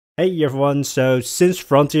Hey everyone, so since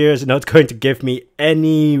Frontier is not going to give me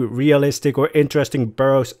any realistic or interesting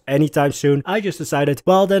burrows anytime soon, I just decided,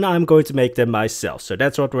 well then I'm going to make them myself. So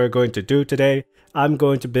that's what we're going to do today. I'm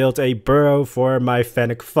going to build a burrow for my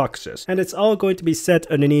Fennec Foxes. And it's all going to be set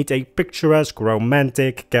underneath a picturesque,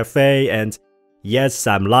 romantic cafe. And yes,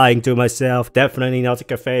 I'm lying to myself. Definitely not a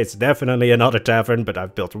cafe, it's definitely another tavern, but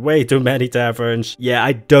I've built way too many taverns. Yeah,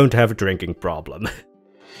 I don't have a drinking problem.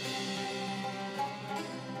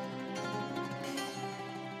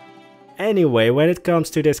 Anyway, when it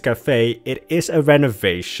comes to this cafe, it is a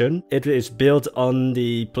renovation. It is built on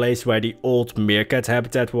the place where the old Meerkat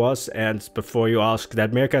habitat was. And before you ask,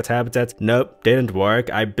 that Meerkat habitat, nope, didn't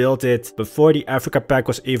work. I built it before the Africa pack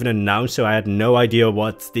was even announced, so I had no idea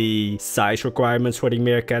what the size requirements for the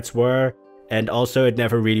Meerkats were. And also it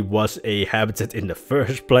never really was a habitat in the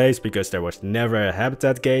first place, because there was never a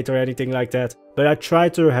habitat gate or anything like that. But I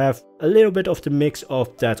tried to have a little bit of the mix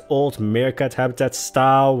of that old Meerkat habitat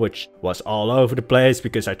style, which was all over the place,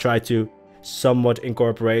 because I tried to somewhat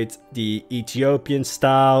incorporate the Ethiopian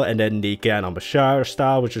style and then the Kayan al-Bashar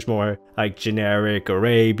style, which is more like generic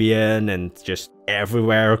Arabian and just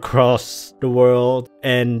everywhere across the world.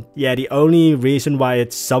 And yeah, the only reason why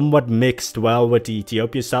it's somewhat mixed well with the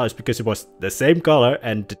Ethiopian style is because it was the same color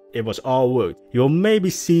and it was all wood. You'll maybe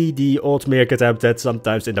see the old Meerkat habitat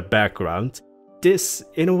sometimes in the background. This,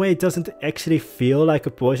 in a way, doesn't actually feel like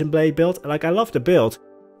a Poisonblade build. Like, I love the build,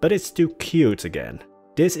 but it's too cute again.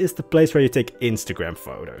 This is the place where you take Instagram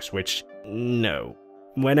photos, which, no.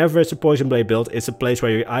 Whenever it's a Poisonblade build, it's a place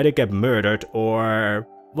where you either get murdered or...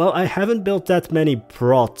 Well, I haven't built that many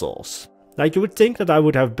brothels. Like, you would think that I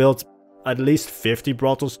would have built at least 50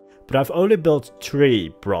 brothels, but I've only built 3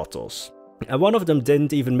 brothels. And one of them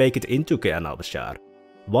didn't even make it into Kayan al-Bashar.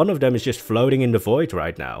 One of them is just floating in the void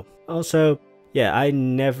right now. Also, yeah, I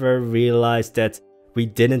never realized that we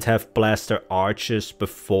didn't have plaster arches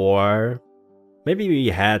before. Maybe we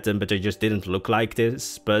had them, but they just didn't look like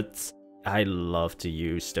this. But I love to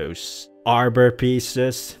use those arbor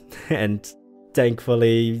pieces. And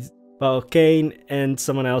thankfully, well, Kane and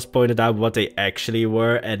someone else pointed out what they actually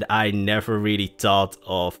were. And I never really thought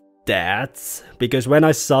of that. Because when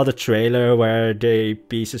I saw the trailer where the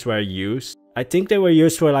pieces were used, I think they were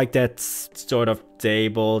used for like that sort of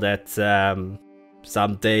table, that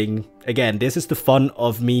something. Again, this is the fun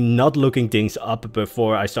of me not looking things up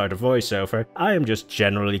before I start a voiceover. I am just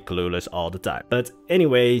generally clueless all the time. But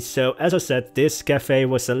anyway, so as I said, this cafe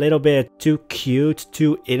was a little bit too cute,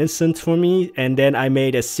 too innocent for me. And then I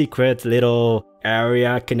made a secret little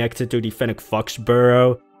area connected to the Fennec Fox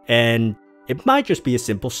burrow. And it might just be a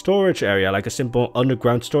simple storage area, like a simple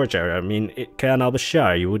underground storage area. I mean, it Kayan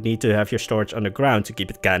al-Bashar, you would need to have your storage underground to keep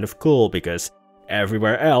it kind of cool, because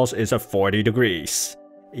everywhere else is at 40 degrees.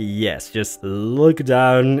 Yes, just look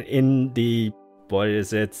down in the, what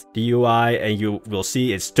is it, the UI, and you will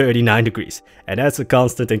see it's 39 degrees. And that's a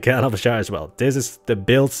constant in Kayan al-Bashar as well. This is the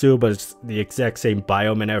build zoo, but it's the exact same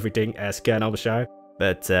biome and everything as Kayan al-Bashar.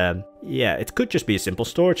 But yeah, it could just be a simple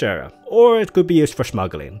storage area. Or it could be used for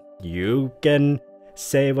smuggling. You can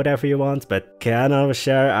say whatever you want, but Kayan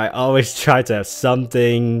al-Bashar, I always try to have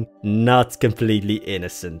something not completely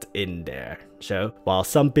innocent in there. So, while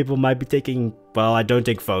some people might be taking... Well, I don't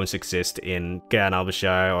think phones exist in Kayan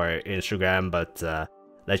al-Bashar or Instagram, but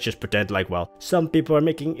let's just pretend like, well, some people are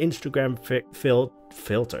making Instagram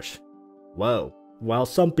filters. Whoa. While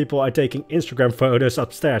some people are taking Instagram photos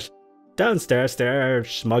upstairs, downstairs they're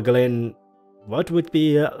smuggling... What would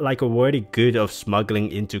be like a worthy good of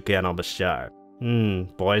smuggling into Kayan al-Bashar?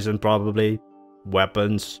 Poison probably.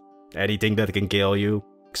 Weapons. Anything that can kill you.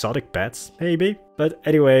 Exotic pets, maybe? But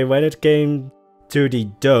anyway, when it came to the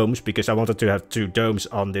domes, because I wanted to have 2 domes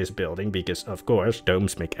on this building, because of course,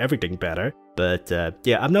 domes make everything better. But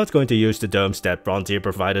yeah, I'm not going to use the domes that Frontier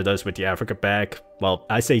provided us with the Africa pack. Well,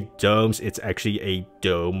 I say domes, it's actually a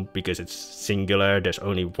dome, because it's singular, there's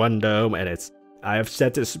only one dome, and it's... I have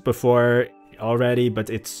said this before already, but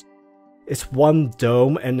it's one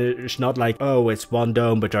dome, and it's not like, oh, it's one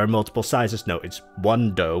dome, but there are multiple sizes. No, it's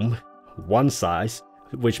one dome, one size,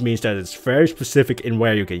 which means that it's very specific in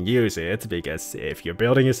where you can use it, because if your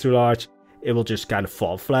building is too large, it will just kind of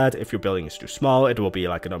fall flat. If your building is too small, it will be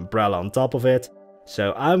like an umbrella on top of it.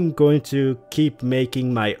 So I'm going to keep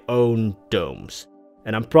making my own domes.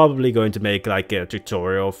 And I'm probably going to make like a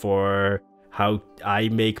tutorial for how I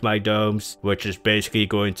make my domes, which is basically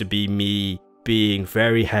going to be me being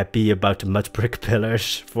very happy about the mud brick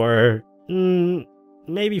pillars for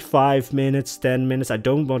maybe 5 minutes, 10 minutes. I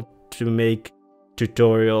don't want to make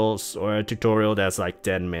tutorials or a tutorial that's like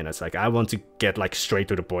 10 minutes. Like, I want to get like straight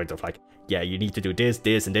to the point of like, yeah, you need to do this,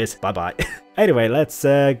 this, and this. Bye bye. Anyway, let's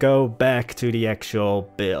go back to the actual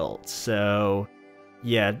build. So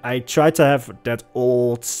yeah, I tried to have that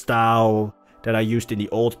old style that I used in the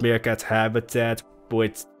old Meerkat habitat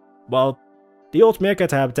with, well, the old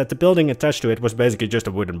Meerkat habitat, the building attached to it was basically just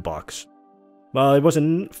a wooden box. Well, it was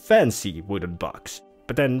a fancy wooden box.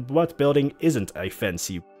 But then what building isn't a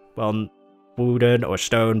fancy, well, wooden or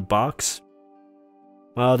stone box?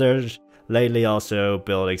 Well, there's lately also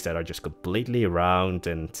buildings that are just completely round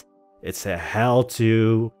and it's a hell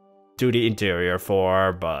to do the interior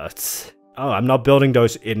for, but oh, I'm not building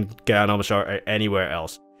those in Kayan al-Bashar or anywhere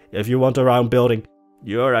else. If you want a round building,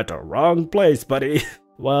 you're at the wrong place, buddy.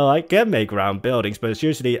 Well, I can make round buildings, but it's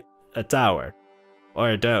usually a tower or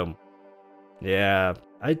a dome. Yeah,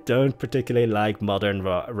 I don't particularly like modern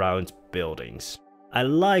round buildings. I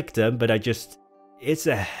like them, but it's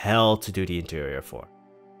a hell to do the interior for.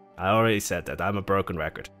 I already said that, I'm a broken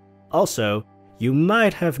record. Also, you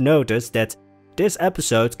might have noticed that this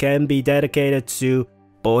episode can be dedicated to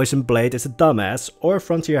Poisonblade is a dumbass or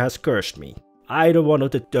Frontier has cursed me. Either one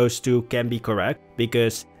of those two can be correct,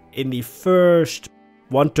 because in the first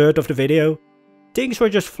 1/3 of the video, things were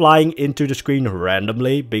just flying into the screen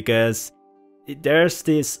randomly, because there's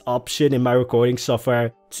this option in my recording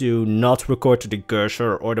software to not record to the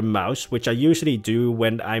cursor or the mouse, which I usually do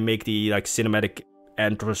when I make the cinematic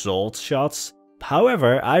end result shots.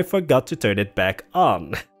 However, I forgot to turn it back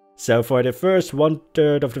on. So for the first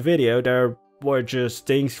 1/3 of the video, there were just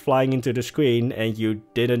things flying into the screen and you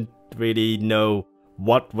didn't really know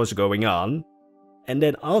what was going on. And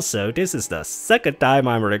then also, this is the second time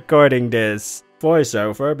I'm recording this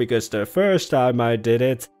voiceover, because the first time I did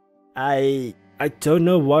it, I don't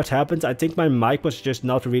know what happened. I think my mic was just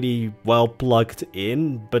not really well plugged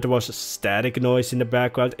in, but there was a static noise in the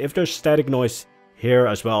background. If there's static noise here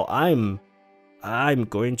as well, I'm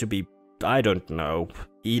going to be, I don't know,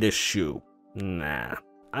 eat a shoe. Nah,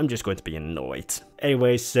 I'm just going to be annoyed.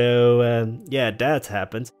 Anyway, so yeah, that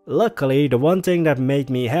happened. Luckily, the one thing that made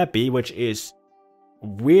me happy, which is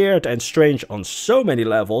weird and strange on so many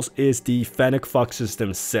levels, is the Fennec Foxes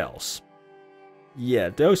themselves. Yeah,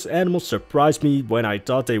 those animals surprised me when I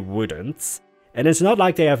thought they wouldn't. And it's not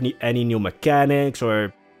like they have any new mechanics,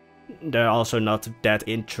 or they're also not that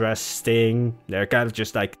interesting. They're kind of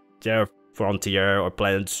just like, they're Frontier or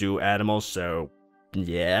Planet Zoo animals, so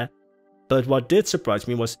yeah. But what did surprise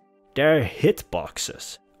me was their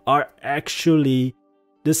hitboxes are actually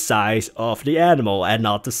the size of the animal and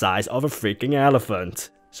not the size of a freaking elephant.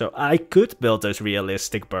 So I could build those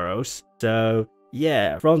realistic burrows. So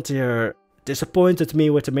yeah, Frontier disappointed me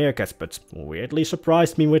with the Meerkats, but weirdly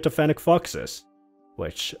surprised me with the Fennec Foxes.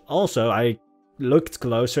 Which also, I looked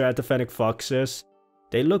closer at the Fennec Foxes.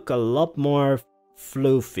 They look a lot more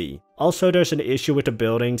floofy. Also, there's an issue with the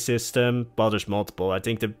building system. Well, there's multiple. I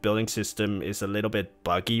think the building system is a little bit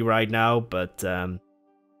buggy right now, but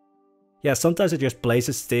yeah, sometimes it just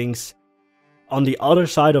places things on the other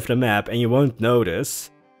side of the map and you won't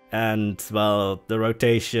notice. And well, the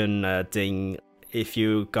rotation thing, if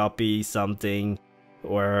you copy something,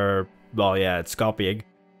 or well, yeah, it's copying,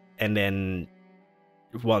 and then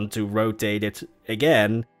want to rotate it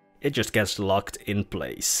again, it just gets locked in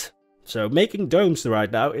place. So making domes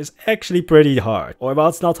right now is actually pretty hard. Or well,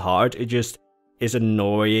 it's not hard, it just is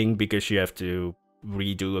annoying because you have to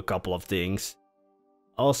redo a couple of things.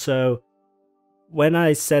 Also, when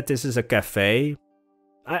I said this is a cafe,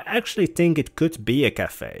 I actually think it could be a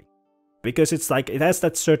cafe. Because it's like, it has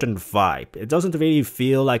that certain vibe. It doesn't really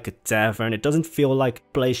feel like a tavern, it doesn't feel like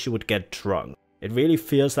a place you would get drunk. It really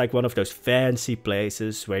feels like one of those fancy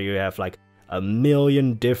places where you have like a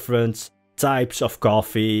million different types of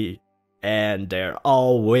coffee, and they're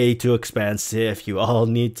all way too expensive. You all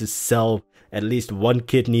need to sell at least one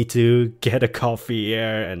kidney to get a coffee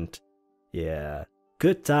here, and yeah,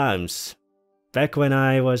 good times. Back when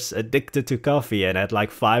I was addicted to coffee and had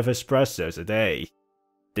like 5 espressos a day.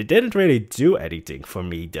 They didn't really do anything for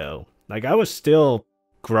me though. Like, I was still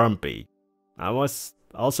grumpy. I was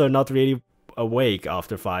also not really awake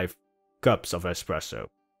after 5 cups of espresso.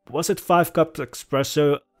 Was it 5 cups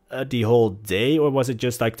espresso the whole day, or was it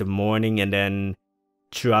just like the morning and then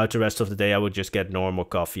throughout the rest of the day I would just get normal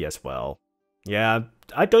coffee as well? Yeah,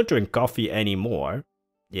 I don't drink coffee anymore.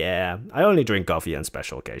 Yeah, I only drink coffee on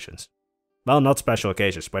special occasions. Well, not special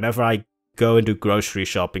occasions. Whenever I go and do grocery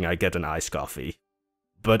shopping, I get an iced coffee.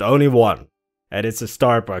 But only one. And it's a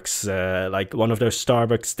Starbucks, like one of those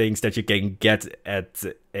Starbucks things that you can get at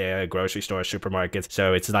a grocery store or supermarket.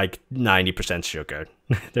 So it's like 90% sugar.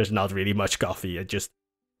 There's not really much coffee.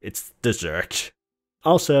 It's dessert.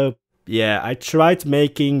 Also, yeah, I tried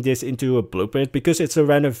making this into a blueprint because it's a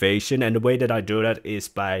renovation, and the way that I do that is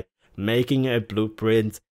by making a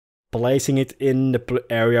blueprint, placing it in the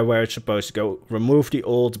area where it's supposed to go, remove the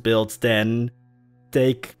old build, then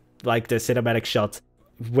take like the cinematic shot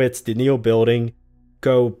with the new building,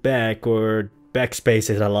 go back or backspace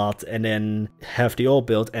it a lot, and then have the old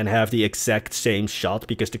build and have the exact same shot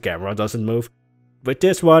because the camera doesn't move. With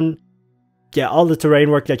this one, yeah, all the terrain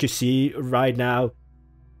work that you see right now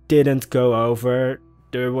didn't go over.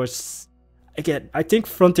 There was, again, I think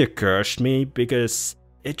Frontier cursed me because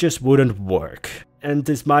it just wouldn't work. And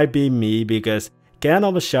this might be me because Kayan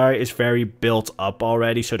al-Bashar is very built up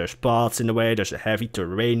already, so there's spots in the way, there's a heavy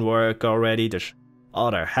terrain work already, there's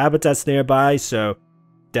other habitats nearby, so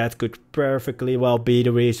that could perfectly well be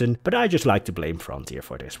the reason. But I just like to blame Frontier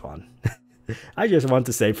for this one. I just want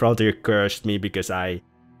to say Frontier cursed me because I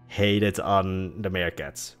hate it on the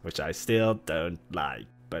Meerkats, which I still don't like.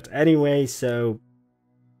 But anyway, so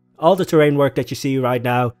all the terrain work that you see right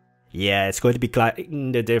now, yeah, it's going to be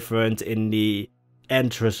kind of different in the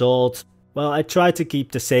end result. Well, I try to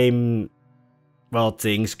keep the same, well,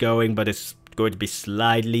 things going, but it's going to be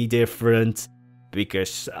slightly different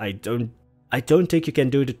because I don't think you can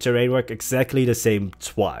do the terrain work exactly the same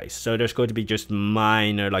twice. So there's going to be just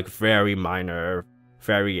minor, like very minor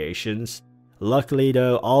variations. Luckily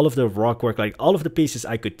though, all of the rock work, like all of the pieces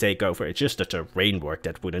I could take over, it's just the terrain work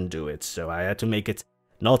that wouldn't do it. So I had to make it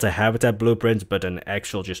not a habitat blueprint, but an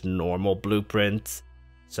actual just normal blueprint.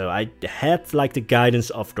 So I had like the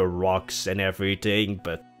guidance of the rocks and everything,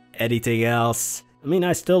 but anything else, I mean,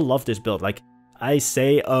 I still love this build. Like, I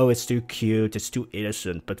say, oh, it's too cute, it's too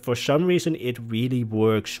innocent, but for some reason it really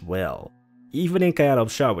works well. Even in Kayan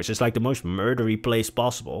al-Bashar, which is like the most murdery place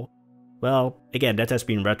possible. Well, again, that has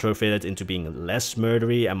been retrofitted into being less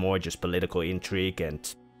murdery and more just political intrigue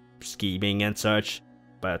and scheming and such.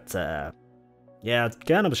 But yeah,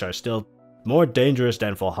 Kayan al-Bashar is still more dangerous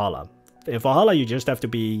than Valhalla. In Valhalla, you just have to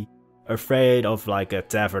be afraid of like a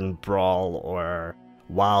tavern brawl or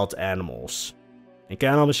wild animals. In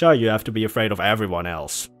Kayan al-Bashar, you have to be afraid of everyone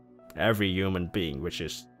else. Every human being, which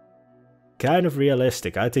is kind of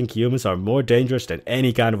realistic. I think humans are more dangerous than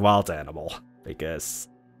any kind of wild animal. Because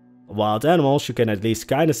wild animals, you can at least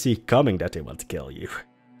kind of see coming that they want to kill you.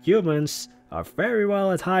 Humans are very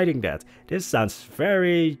well at hiding that. This sounds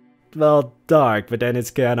very, well, dark, but then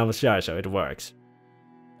it's Kayan al-Bashar, so it works.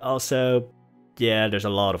 Also, yeah, there's a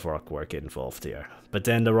lot of rock work involved here. But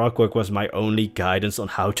then the rock work was my only guidance on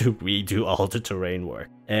how to redo all the terrain work.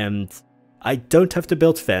 And I don't have to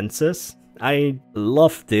build fences. I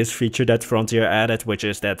love this feature that Frontier added, which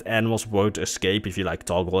is that animals won't escape if you like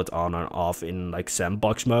toggle it on and off in like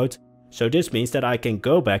sandbox mode. So this means that I can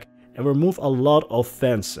go back and remove a lot of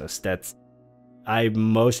fences that I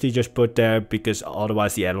mostly just put there because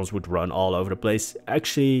otherwise the animals would run all over the place.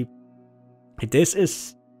 Actually, this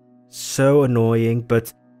is so annoying,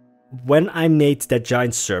 but when I made that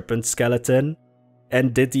giant serpent skeleton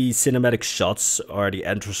and did the cinematic shots or the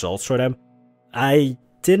end results for them, I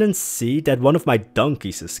didn't see that one of my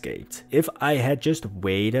donkeys escaped. If I had just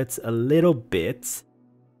waited a little bit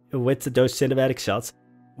with those cinematic shots,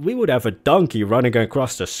 we would have a donkey running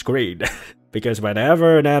across the screen. Because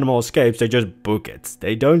whenever an animal escapes, they just book it.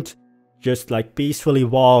 They don't just like peacefully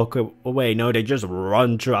walk away, no, they just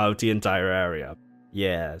run throughout the entire area.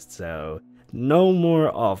 Yeah, so no more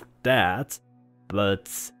of that, but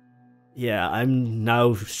yeah, I'm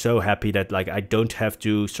now so happy that like I don't have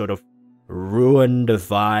to sort of ruin the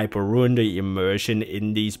vibe or ruin the immersion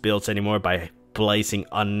in these builds anymore by placing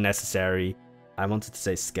unnecessary, I wanted to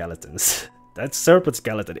say skeletons. That serpent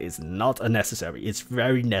skeleton is not unnecessary, it's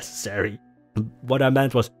very necessary. What I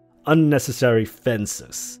meant was unnecessary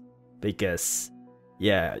fences, because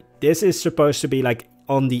yeah, this is supposed to be like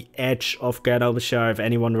on the edge of Kayan al-Bashar. If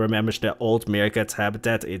anyone remembers the old Meerkat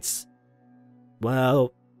habitat, it's,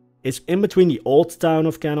 well, it's in between the old town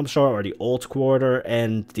of Kayan al-Bashar, or the old quarter,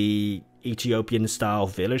 and the Ethiopian style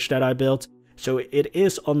village that I built. So it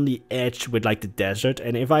is on the edge with like the desert,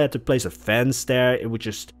 and if I had to place a fence there, it would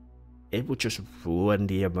just ruin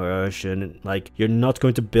the immersion. Like, you're not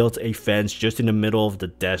going to build a fence just in the middle of the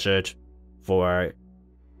desert for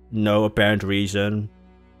no apparent reason.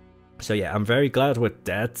 So yeah, I'm very glad with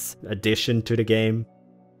that addition to the game.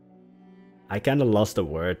 I kinda lost the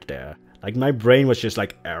word there. Like, my brain was just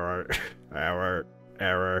like, error, error,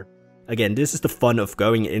 error. Again, this is the fun of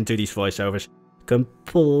going into these voiceovers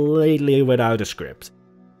completely without a script.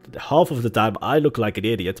 Half of the time I look like an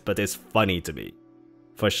idiot, but it's funny to me.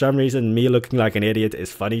 For some reason, me looking like an idiot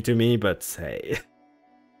is funny to me, but hey.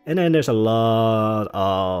 And then there's a lot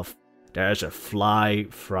of There's a fly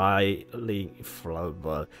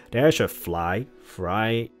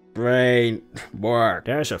brain work.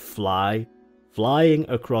 There's a fly flying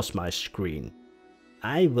across my screen.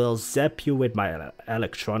 I will zap you with my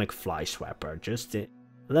electronic fly swapper.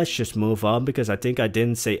 Let's just move on because I think I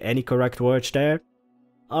didn't say any correct words there.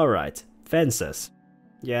 Alright, fences.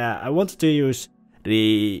 Yeah, I wanted to use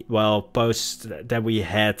the, well, posts that we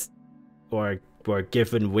had or were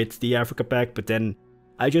given with the Africa pack, but then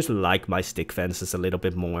I just like my stick fences a little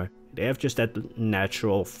bit more. They have just that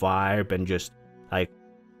natural vibe and just like,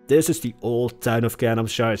 this is the old town of Kayan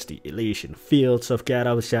al-Bashar, it's the Elysian fields of Kayan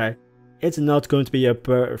al-Bashar. It's not going to be a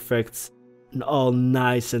perfect, all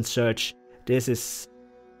nice and such. This is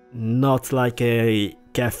not like a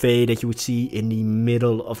cafe that you would see in the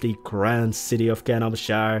middle of the grand city of Kayan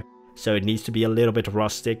al-Bashar. So it needs to be a little bit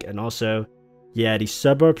rustic, and also, yeah, the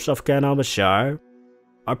suburbs of Kayan al-Bashar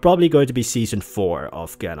are probably going to be season 4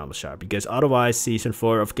 of Kayan al-Bashar, because otherwise season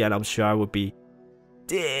 4 of Kayan al-Bashar would be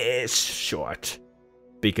this short.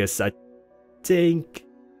 Because I think,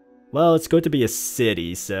 well, it's going to be a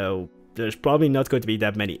city, so there's probably not going to be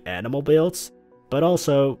that many animal builds. But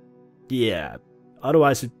also, yeah,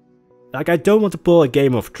 otherwise, like, I don't want to pull a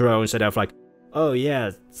Game of Thrones and have like, oh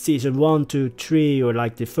yeah, season 1, 2, 3, or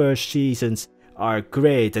like the first seasons are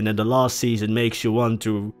great, and then the last season makes you want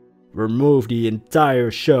to remove the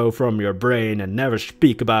entire show from your brain and never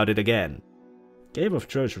speak about it again. Game of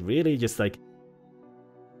Thrones really just like,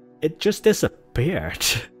 it just disappeared.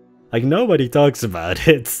 Like, nobody talks about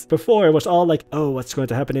it. Before it was all like, oh, what's going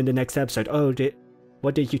to happen in the next episode? Oh,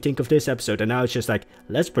 what did you think of this episode? And now it's just like,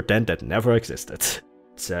 let's pretend that never existed.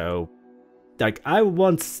 So, like, I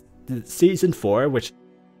want season 4, which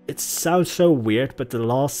it sounds so weird, but the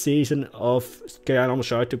last season of Kayan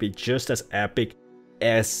al-Bashar to be just as epic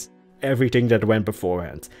as everything that went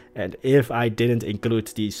beforehand. And if I didn't include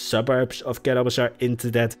the suburbs of Kayan al-Bashar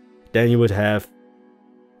into that, then you would have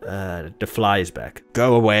the fly is back.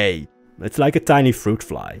 Go away. It's like a tiny fruit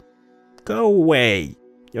fly. Go away.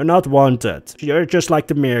 You're not wanted. You're just like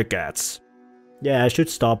the meerkats. Yeah, I should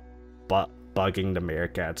stop bugging the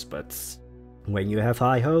meerkats, but when you have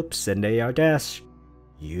high hopes and they are dashed,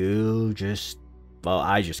 you just, well,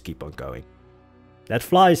 I just keep on going. That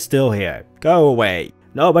fly is still here. Go away.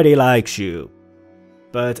 Nobody likes you.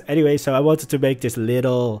 But anyway, so I wanted to make this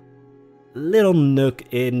little nook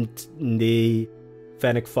in the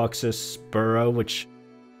Fennec Fox's burrow, which,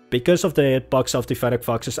 because of the hitbox of the Fennec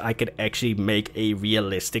Foxes, I can actually make a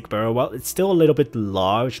realistic burrow. Well, it's still a little bit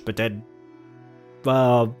large, but then,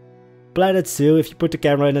 well, Planet Zoo, if you put the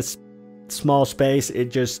camera in a small space,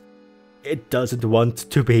 it doesn't want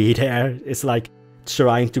to be there. It's like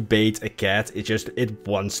trying to bait a cat. It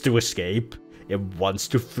wants to escape. It wants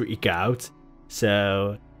to freak out.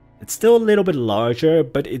 So it's still a little bit larger,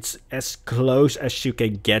 but it's as close as you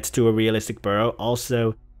can get to a realistic burrow.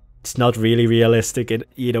 Also, it's not really realistic in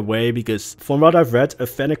either way, because from what I've read, a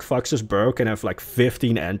Fennec Fox's burrow can have like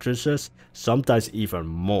 15 entrances, sometimes even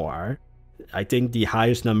more. I think the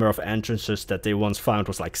highest number of entrances that they once found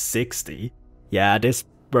was like 60. Yeah, this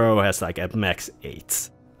burrow has like at max 8.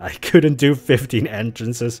 I couldn't do 15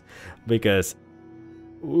 entrances because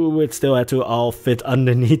it still had to all fit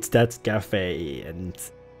underneath that cafe, and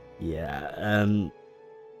yeah,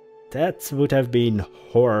 that would have been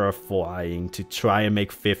horrifying to try and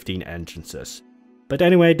make 15 entrances. But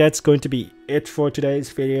anyway, that's going to be it for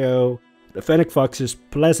today's video. The Fennec Foxes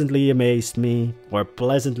pleasantly amazed me, or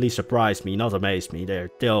pleasantly surprised me, not amazed me.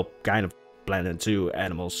 They're still kind of Planet Zoo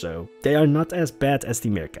animals, so they are not as bad as the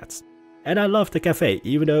meerkats. And I love the cafe,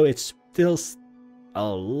 even though it's still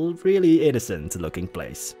a really innocent looking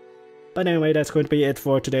place. But anyway, that's going to be it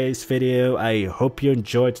for today's video. I hope you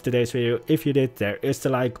enjoyed today's video. If you did, there is the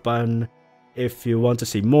like button. If you want to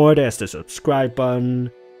see more, there's the subscribe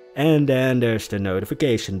button. And then there's the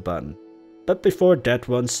notification button. But before that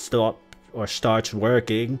one starts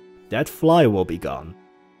working, that fly will be gone.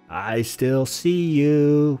 I still see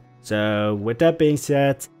you. So with that being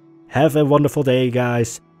said, have a wonderful day,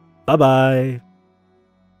 guys. Bye bye.